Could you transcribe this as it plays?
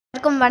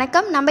எல்லாருக்கும்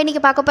வணக்கம். நம்ம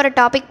இன்னைக்கு பார்க்க போகிற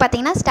டாபிக்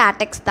பார்த்தீங்கன்னா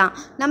ஸ்டாட்டிக்ஸ் தான்.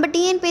 நம்ம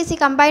TNPSC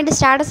combined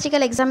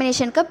statistical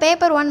எக்ஸாமினேஷனுக்கு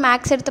paper 1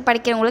 maths எடுத்து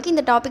படிக்கிறவங்களுக்கு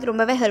இந்த டாபிக்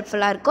ரொம்பவே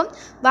ஹெல்ப்ஃபுல்லாக இருக்கும்.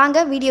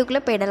 வாங்க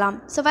வீடியோக்குள்ளே போயிடலாம்.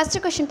 ஸோ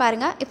ஃபஸ்ட்டு கொஸ்டின்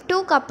பாருங்கள். If two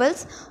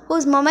couples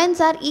whose moments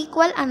are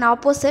equal and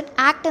opposite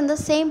act in the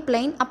same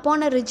plane upon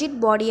a rigid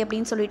body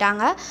அப்படின்னு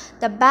சொல்லிட்டாங்க.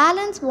 The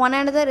balance one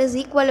another is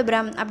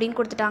equilibrium அப்படின்னு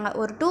கொடுத்துட்டாங்க.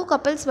 ஒரு டூ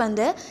கப்பிள்ஸ்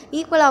வந்து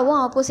ஈக்குவலாகவும்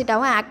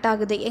ஆப்போசிட்டாகவும் ஆக்ட்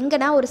ஆகுது.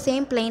 எங்கன்னா ஒரு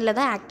சேம் பிளேனில்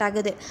தான் ஆக்ட்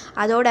ஆகுது.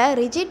 அதோட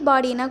ரிஜிட்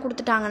பாடி என்ன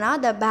கொடுத்துட்டாங்கன்னா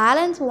the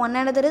balance one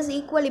another is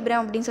equilibrium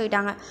அப்படின்னு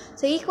சொல்லிட்டாங்க.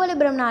 ஸோ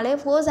ஈக்குவலிபிரம்னாலே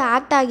ஃபோர்ஸ்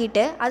ஆக்ட்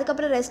ஆகிட்டு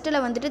அதுக்கப்புறம் ரெஸ்ட்டில்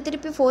வந்துட்டு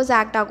திருப்பி ஃபோர்ஸ்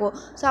ஆக்ட் ஆகும்.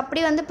 ஸோ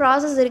அப்படி வந்து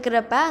ப்ராசஸ்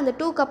இருக்கிறப்ப அந்த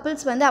டூ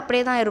கப்பிள்ஸ் வந்து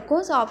அப்படியே தான்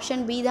இருக்கும். ஸோ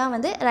ஆப்ஷன் பி தான்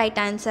வந்து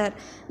right answer.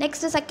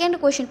 Next second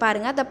question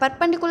பாருங்கள். த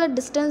perpendicular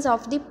distance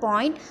of the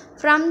point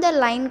from the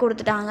line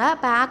கொடுத்துட்டாங்க.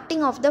 இப்போ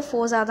ஆக்டிங் ஆஃப் த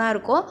ஃபோர்ஸாக தான்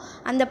இருக்கும்.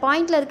 அந்த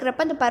பாயிண்டில்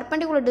இருக்கிறப்ப அந்த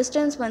பர்பண்டிகுலர்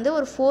டிஸ்டன்ஸ் வந்து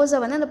ஒரு ஃபோர்ஸை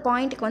வந்து அந்த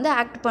பாயிண்ட்டுக்கு வந்து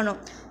ஆக்ட் பண்ணும்.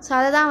 ஸோ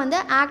அதை தான் வந்து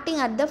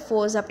ஆக்டிங் அட் த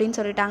ஃபோர்ஸ் அப்படின்னு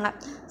சொல்லிட்டாங்க.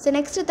 ஸோ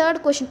நெக்ஸ்ட் தேர்ட்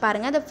கொஷின்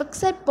பாருங்கள். த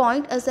fixed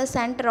point is the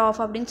centre of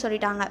அப்படின்னு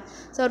சொல்லிட்டாங்க.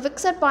 ஸோ ஒரு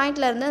ஃபிக்ஸட்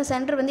பாயிண்ட்டில் இருந்து அந்த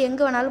சென்டர் வந்து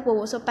எங்கே வேணாலும்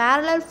போகும். ஸோ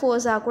பேரலல்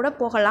ஃபோர்ஸாக கூட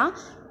போகலாம்.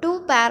 டூ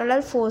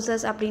பேரலல்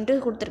ஃபோர்ஸஸ்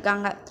அப்படின்ட்டு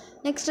கொடுத்துருக்காங்க.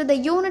 Next the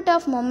unit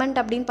of moment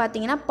அப்படின்னு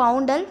பார்த்தீங்கன்னா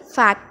பவுண்டல்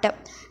ஃபேக்ட்.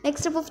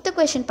 நெக்ஸ்ட்டு ஃபிஃப்த்து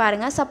கொஷின்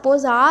பாருங்கள்.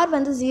 சப்போஸ் ஆர்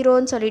வந்து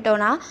ஜீரோன்னு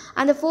சொல்லிட்டோன்னா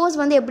அந்த ஃபோர்ஸ்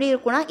வந்து எப்படி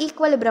இருக்குன்னா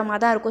ஈக்குவலிபிரமாக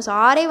தான் இருக்கும். ஸோ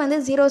ஆரே வந்து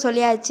ஜீரோ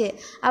சொல்லியாச்சு.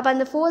 அப்போ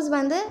அந்த ஃபோர்ஸ்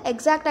வந்து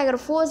எக்ஸாக்ட் ஆகிற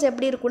ஃபோர்ஸ்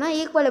எப்படி இருக்குன்னா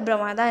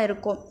ஈக்குவலிபிரமாக தான்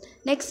இருக்கும்.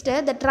 Next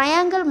the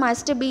triangle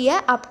must be a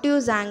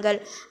obtuse angle.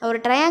 ஒரு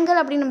ட்ரையாங்கிள்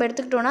அப்படின்னு நம்ம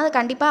எடுத்துக்கிட்டோன்னா அது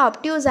கண்டிப்பாக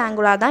அப்டியூஸ்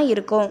ஆங்கிளாக தான்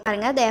இருக்கும்.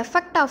 பாருங்கள். The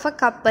effect of a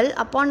couple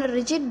upon a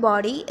rigid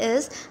body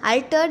is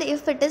altered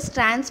if it is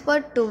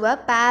transferred to a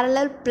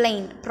parallel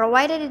plane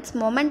provided it's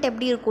moment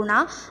எப்படி இருக்குன்னா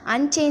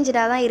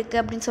அன்சேஞ்சாக தான்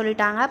இருக்குது அப்படின்னு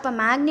சொல்லிட்டாங்க. இப்போ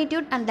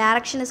magnitude and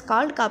direction is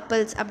called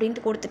couples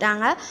அப்படின்ட்டு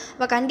கொடுத்துட்டாங்க.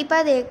 இப்போ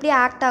கண்டிப்பாக இது எப்படி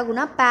ஆக்ட்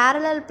ஆகும்னா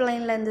பேரலல்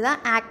பிளேன்லேருந்து தான்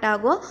ஆக்ட்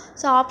ஆகும்.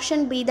 ஸோ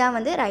ஆப்ஷன் பி தான்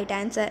வந்து right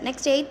answer.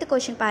 Next eighth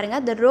question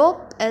பாருங்கள். த rope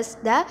is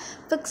the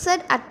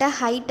fixed at a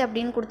height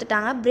அப்படின்னு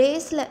கொடுத்துட்டாங்க.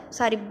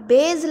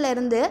 பேஸில்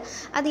இருந்து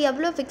அது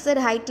எவ்வளோ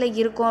ஃபிக்ஸட் ஹைட்டில்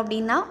இருக்கும்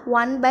அப்படின்னா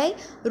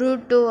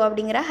 1/√2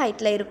 அப்படிங்கிற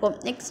ஹைட்டில் இருக்கும்.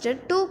 நெக்ஸ்ட்டு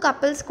டூ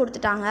கப்பிள்ஸ்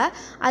கொடுத்துட்டாங்க.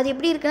 அது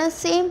எப்படி இருக்குன்னா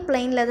சேம்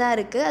பிளேனில் தான்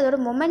இருக்குது. அதோட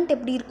மொமெண்ட்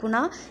எப்படி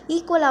இருக்குன்னா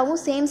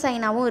ஈக்குவலாகவும் சேம்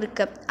சைனாகவும்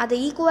இருக்குது. அது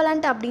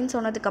ஈக்குவலண்ட் அப்படின்னு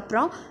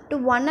சொன்னதுக்கப்புறம் டு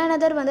ஒன்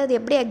அனதர் வந்து அது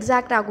எப்படி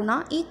எக்ஸாக்ட் ஆகும்னா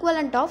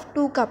equivalent of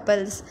two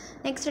couples.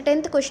 Next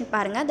 10th question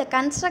பாருங்கள். The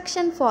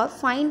construction for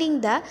finding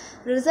the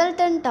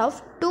resultant of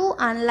two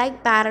unlike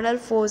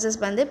parallel forces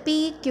வந்து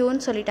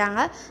PQன்னு சொல்லிட்டாங்க.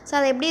 ஸோ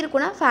அது எப்படி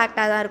இருக்குன்னா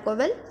ஃபேக்டாக தான் இருக்கும்.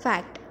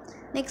 ஃபேக்ட்.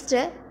 நெக்ஸ்ட்டு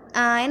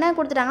என்ன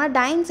கொடுத்துட்டாங்கன்னா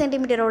 9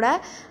 சென்டிமீட்டரோட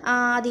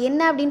அது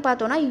என்ன அப்படின்னு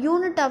பார்த்தோன்னா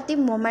யூனிட் ஆஃப் தி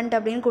மொமெண்ட்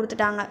அப்படின்னு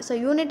கொடுத்துட்டாங்க. ஸோ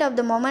யூனிட் ஆஃப்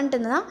த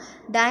மொமெண்ட்னு தான்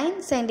 9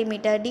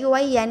 சென்டிமீட்டர்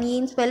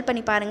DYNEன்னு ஸ்பெல்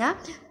பண்ணி பாருங்கள்.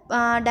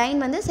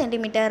 9 வந்து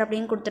சென்டிமீட்டர்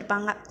அப்படின்னு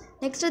கொடுத்துருப்பாங்க.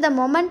 Next the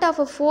moment of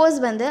a force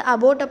வந்து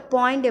அபவுட் அ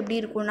பாயிண்ட் எப்படி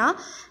இருக்குன்னா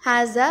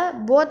ஹேஸ் அ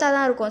போத்தாக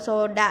தான் இருக்கும். ஸோ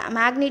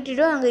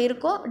மேக்னிடியூடும் அங்கே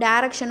இருக்கும்,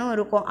 டைரக்ஷனும்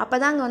இருக்கும். அப்போ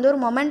தான் அங்கே வந்து ஒரு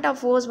மொமெண்ட் ஆஃப்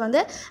ஃபோர்ஸ் வந்து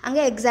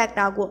அங்கே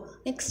எக்ஸாக்ட் ஆகும்.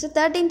 நெக்ஸ்ட்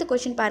 13th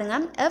கொஷின்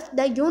பாருங்கள். If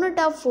the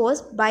unit of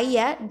force by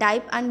a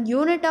type and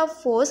unit of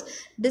force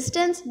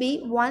distance B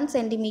 1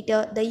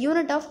 centimetre the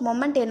unit of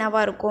moment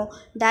என்னவாக இருக்கும்?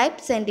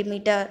 Type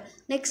centimetre.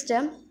 Next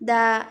the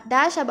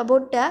dash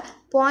about a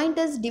point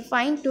is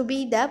define to be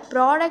the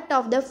product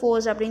of the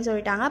force அப்படின்னு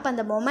சொல்லிட்டாங்க. அப்போ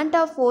அந்த moment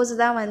of force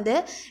தான் வந்து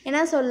என்ன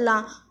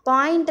சொல்லலாம்?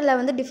 பாயிண்டில்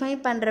வந்து டிஃபைன்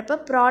பண்ணுறப்ப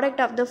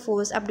ப்ராடக்ட் ஆஃப் த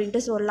ஃபோர்ஸ் அப்படின்ட்டு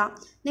சொல்லலாம்.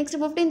 நெக்ஸ்ட்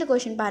 15th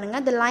கொஷின்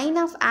பாருங்கள். The line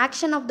of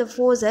action of the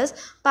forces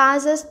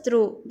bosses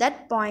through that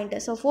point.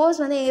 So force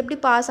வந்து எப்படி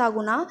பாஸ்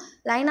ஆகும்னா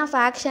லைன் ஆஃப்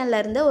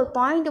ஆக்ஷன்லேருந்து ஒரு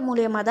பாயிண்ட்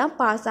மூலியமாக தான்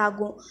பாஸ்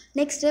ஆகும்.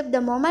 Next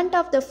the moment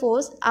of the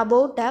force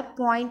about a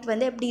point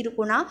வந்து எப்படி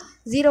இருக்குன்னா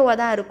ஜீரோவாக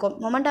தான் இருக்கும்.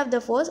 மொமெண்ட் ஆஃப்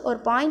த ஃபோர்ஸ் ஒரு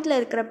பாயிண்டில்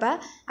இருக்கிறப்ப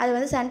அது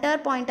வந்து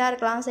சென்டர் பாயிண்ட்டாக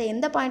இருக்கலாம். ஸோ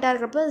எந்த பாயிண்ட்டாக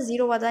இருக்கிறப்ப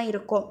ஜீரோவாக தான்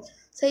இருக்கும்.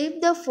 So if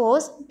the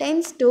force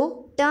tends to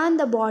turn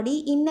the body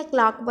in a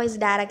clockwise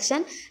direction,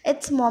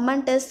 its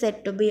moment is said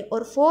to be.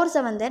 ஒரு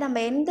ஃபோர்ஸை வந்து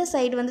நம்ம எந்த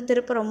சைடு வந்து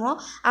திருப்புறோமோ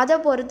அதை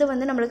பொறுத்து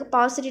வந்து நம்மளுக்கு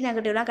பாசிட்டிவ்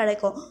நெகட்டிவ்லாம்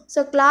கிடைக்கும்.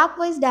 ஸோ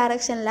clockwise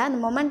directionல அந்த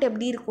மொமெண்ட்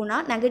எப்படி இருக்குன்னா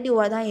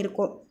நெகட்டிவாக தான்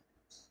இருக்கும்.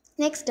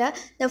 நெக்ஸ்ட்டு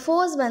த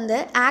ஃபோர்ஸ் வந்து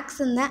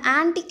ஆக்ஸ் இந்த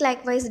ஆன்டி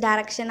கிளாக்வைஸ்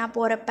டைரக்ஷனாக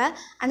போகிறப்ப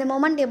அந்த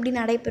மொமெண்ட் எப்படி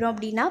நடைபெறும்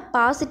அப்படின்னா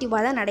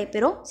பாசிட்டிவாக தான்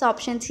நடைபெறும். ஸோ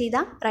ஆப்ஷன் சி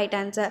தான் right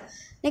answer.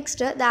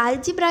 Next the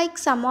algebraic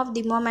some of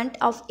the moment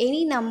of any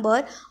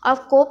number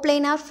of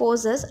கோப்ளைனார்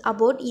forces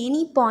about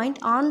any point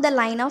on the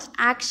line of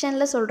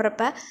ஆக்ஷனில்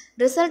சொல்கிறப்ப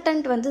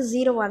ரிசல்டன்ட் வந்து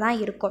ஜீரோவாக தான்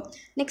இருக்கும்.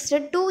 Next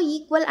two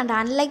equal and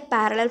unlike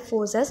parallel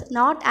forces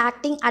not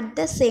acting at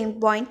the same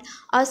point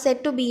R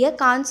set to be a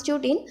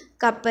constitute in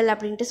couple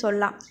அப்படின்ட்டு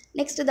சொல்லலாம்.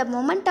 Next the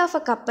moment of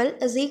a couple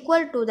is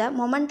equal to the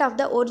moment of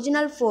the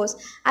original force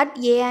at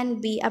A and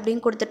B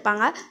அப்படின்னு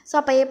கொடுத்துருப்பாங்க. So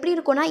அப்போ எப்படி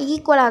இருக்குன்னா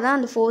ஈக்குவலாக தான்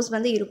அந்த ஃபோர்ஸ்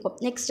வந்து இருக்கும்.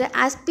 நெக்ஸ்ட்டு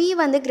as P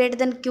வந்து greater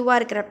than தென் க்யூவாக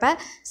இருக்கிறப்ப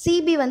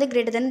சிபி வந்து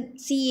கிரேட்டர் தென்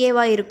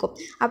சிஏவாக இருக்கும்.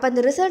 அப்போ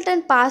அந்த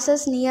resultant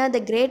bosses near the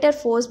greater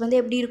force வந்து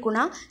எப்படி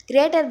இருக்குன்னா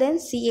கிரேட்டர் தென்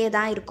சிஏ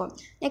தான் இருக்கும்.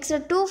 Next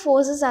 2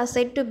 forces are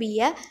set to be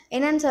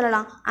என்னன்னு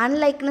சொல்லலாம்,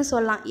 அன்லைக்னு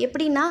சொல்லலாம்.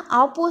 எப்படின்னா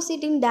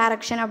ஆப்போசிட் இன்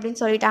டைரக்ஷன்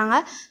அப்படின்னு சொல்லிட்டாங்க.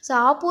 ஸோ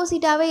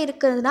ஆப்போசிட்டாகவே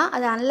இருக்குதுன்னா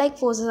அது அன்லைக்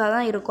ஃபோர்ஸஸாக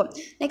தான் இருக்கும்.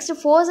 Next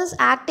forces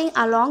acting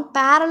along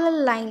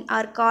parallel line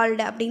are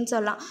called அப்படின்னு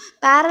சொல்லலாம்.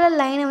 பேரலல்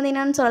லைனை வந்து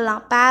என்னென்னு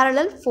சொல்லலாம்,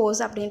 பேரலல்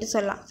ஃபோர்ஸ் அப்படின்ட்டு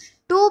சொல்லலாம்.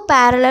 2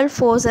 parallel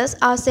forces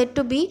are said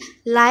to be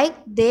like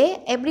they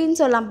எப்படின்னு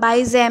சொல்லலாம், by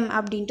them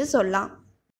அப்படின்ட்டு சொல்லலாம்.